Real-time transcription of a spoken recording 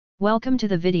Welcome to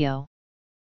the video.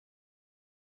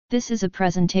 This is a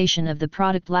presentation of the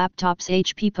product laptops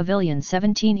HP Pavilion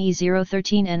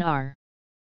 17E013NR.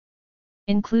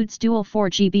 Includes dual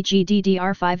 4GB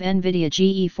GDDR5 NVIDIA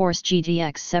GeForce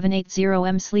GTX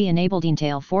 780M SLI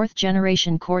EnabledIntel 4th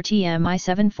Generation CoreTM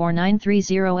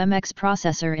i7-4930MX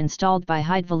processor installed by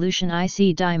HIDevolution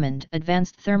IC Diamond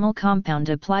Advanced Thermal Compound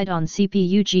applied on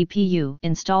CPU GPU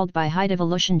installed by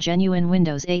HIDevolutionGenuine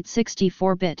Windows 8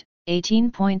 64-bit.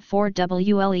 18.4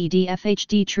 WLED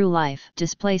FHD TrueLife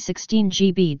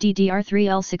Display16GB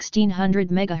DDR3L 1600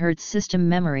 MHz system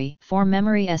memory 4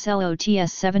 memory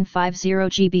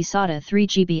SLOTS750GB SATA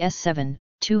 3GB S7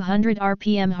 200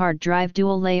 RPM hard drive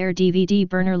dual layer DVD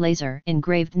burner laser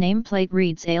engraved nameplate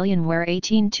reads Alienware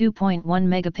 18 2.1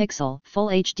 megapixel Full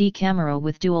HD camera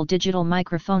with dual digital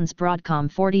microphones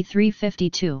Broadcom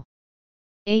 4352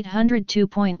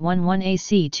 802.11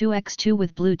 AC 2x2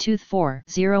 with Bluetooth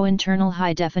 4.0 internal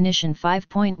high definition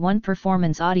 5.1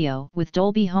 performance audio with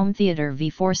Dolby Home Theater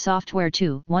v4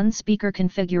 Software2.1 Speaker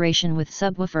configuration with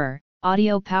subwoofer,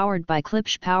 audio powered by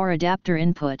Klipsch Power Adapter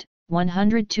Input,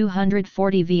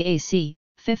 100-240 VAC,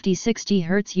 50-60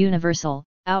 Hz universal,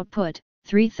 output,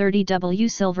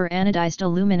 330W silver anodized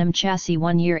aluminum chassis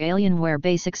 1-year Alienware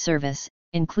basic service,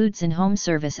 includes in-home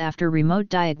service after remote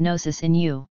diagnosis in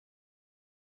U.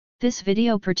 This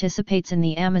video participates in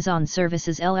the Amazon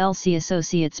Services LLC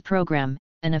Associates Program,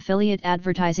 an affiliate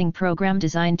advertising program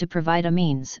designed to provide a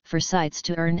means for sites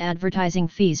to earn advertising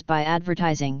fees by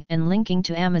advertising and linking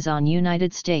to Amazon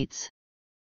United States.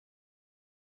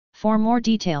 For more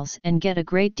details and get a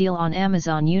great deal on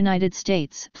Amazon United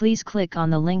States, please click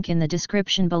on the link in the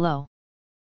description below.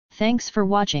 Thanks for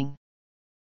watching.